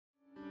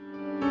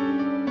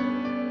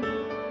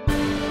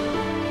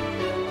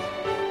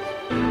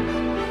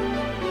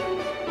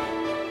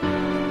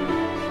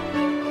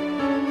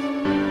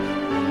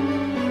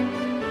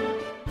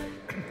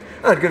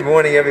Good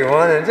morning,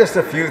 everyone, and just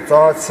a few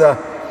thoughts.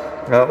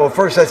 Well,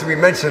 first, as we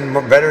mentioned,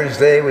 Veterans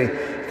Day, we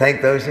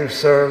thank those who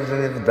served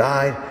and have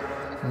died.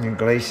 In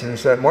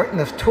Galatians, Martin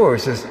of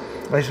Tours, as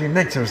we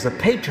mentioned, was the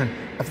patron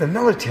of the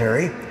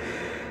military,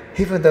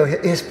 even though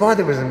his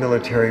father was a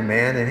military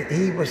man, and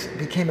he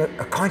became a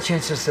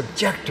conscientious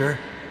objector.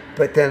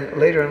 But then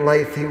later in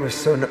life, he was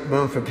so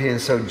known for being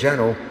so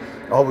gentle,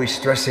 always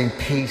stressing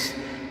peace,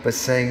 but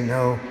saying,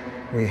 no,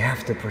 we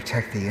have to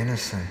protect the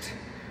innocent.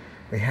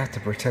 We have to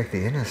protect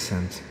the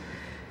innocent.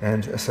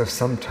 And so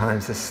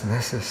sometimes it's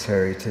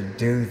necessary to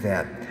do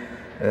that.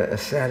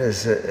 As sad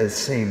as it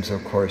seems,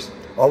 of course.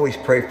 Always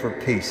pray for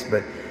peace,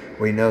 but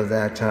we know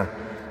that,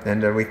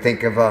 and we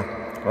think of,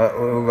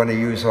 we want to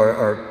use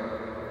our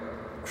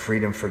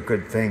freedom for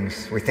good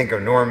things. We think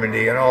of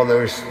Normandy and all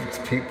those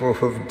people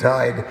who've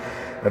died.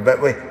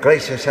 But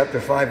Galatians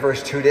chapter 5,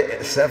 verse 2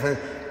 to 7,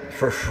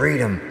 for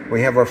freedom.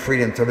 We have our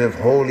freedom to live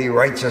holy,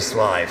 righteous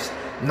lives.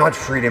 Not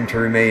freedom to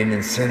remain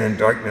in sin and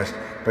darkness,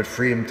 but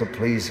freedom to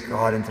please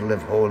God and to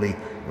live holy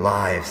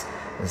lives.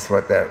 That's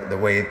what the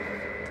way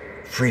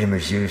freedom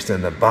is used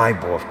in the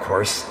Bible, of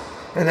course.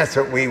 And that's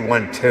what we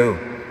want too.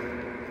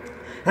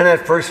 And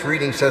that first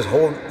reading says,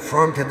 hold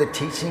firm to the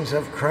teachings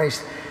of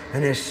Christ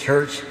and His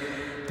church.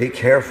 Be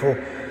careful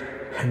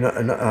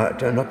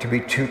not to be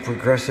too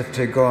progressive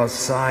to go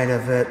outside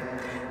of it.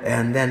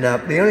 And then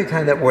the only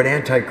time that word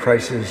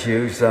Antichrist is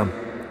used, 2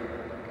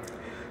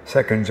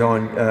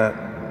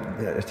 John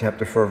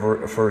chapter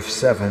 4, verse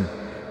 7,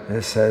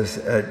 it says,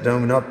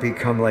 do not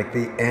become like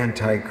the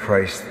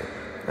Antichrist,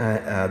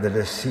 the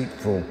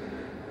deceitful,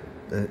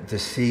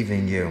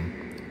 deceiving you.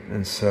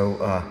 And so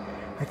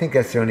I think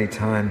that's the only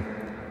time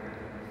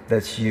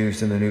that's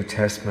used in the New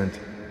Testament.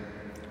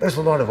 There's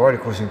a lot of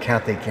articles in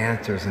Catholic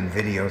Answers and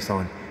videos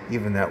on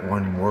even that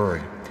one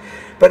word.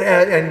 But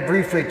and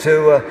briefly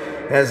too,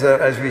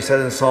 as we said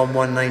in Psalm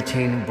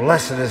 119,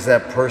 blessed is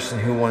that person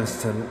who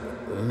wants to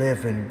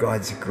live in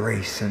God's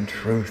grace and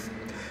truth.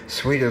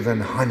 Sweeter than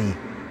honey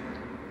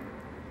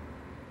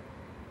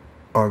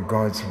are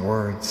God's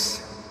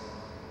words.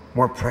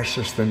 More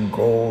precious than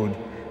gold,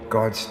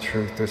 God's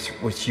truth,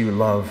 which you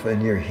love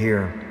and you're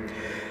here.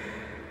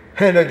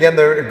 And again,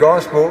 the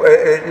gospel,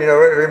 it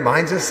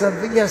reminds us of,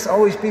 yes,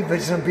 always be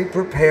vigilant, be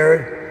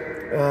prepared.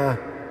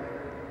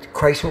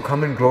 Christ will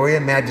come in glory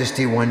and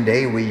majesty one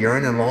day. We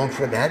yearn and long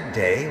for that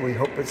day. We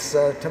hope it's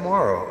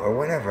tomorrow or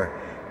whatever.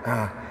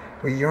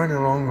 We yearn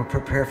and long and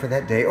prepare for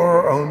that day,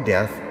 or our own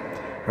death.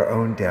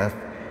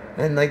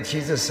 And like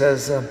Jesus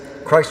says,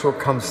 Christ will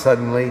come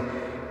suddenly,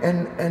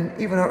 and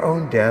even our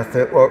own death,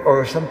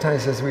 or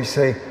sometimes, as we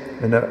say,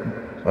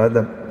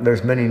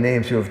 there's many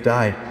names who have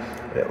died.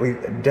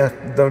 Death,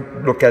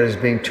 don't look at it as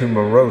being too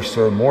morose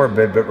or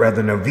morbid, but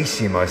rather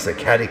novissima, as the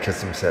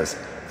Catechism says.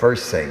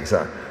 First things,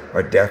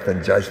 or death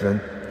and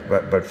judgment,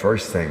 but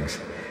first things.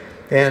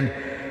 And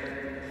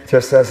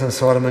just as in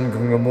Sodom and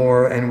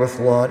Gomorrah, and with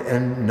Lot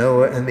and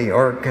Noah and the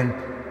ark, and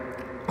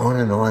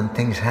on,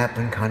 things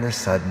happen kind of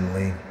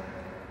suddenly.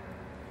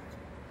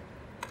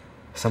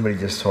 Somebody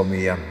just told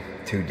me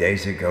 2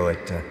 days ago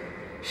at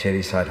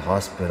Shadyside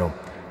Hospital,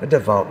 a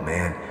devout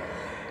man,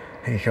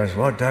 and he goes,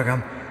 well, Doug,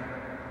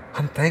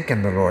 I'm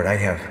thanking the Lord. I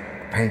have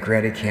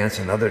pancreatic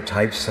cancer and other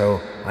types,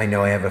 so I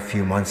know I have a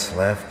few months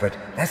left, but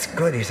that's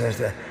good, he says.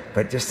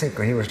 But just think,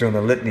 when he was doing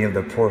the litany of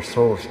the poor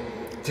souls,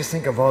 just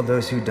think of all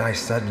those who die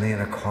suddenly in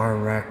a car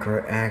wreck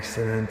or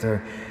accident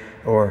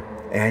or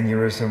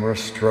aneurysm or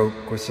stroke,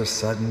 which is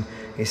sudden.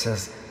 He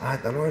says,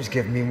 the Lord's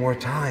given me more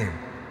time.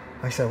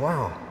 I said,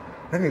 wow,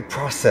 let me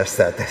process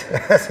that.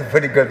 That's a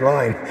pretty good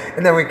line.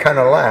 And then we kind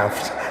of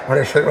laughed. But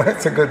I said, well,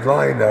 that's a good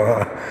line,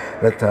 though.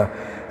 But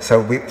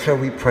so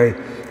we pray,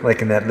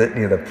 like in that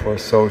litany of the poor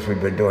souls we've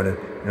been doing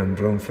in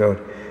Bloomfield,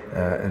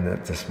 and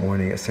this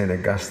morning at St.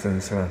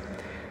 Augustine's,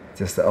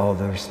 just all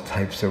those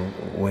types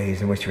of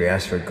ways in which we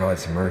ask for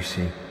God's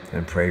mercy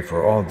and pray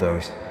for all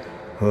those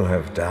who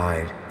have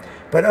died.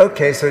 But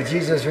okay, so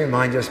Jesus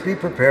reminds us, be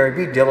prepared,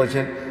 be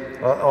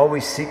diligent,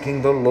 always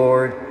seeking the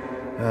Lord.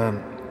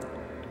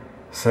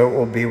 So it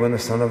will be when the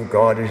Son of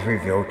God is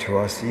revealed to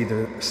us,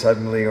 either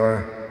suddenly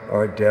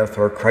or death,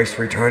 or Christ's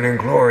return in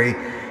glory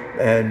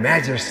and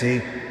majesty,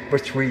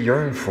 which we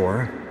yearn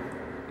for.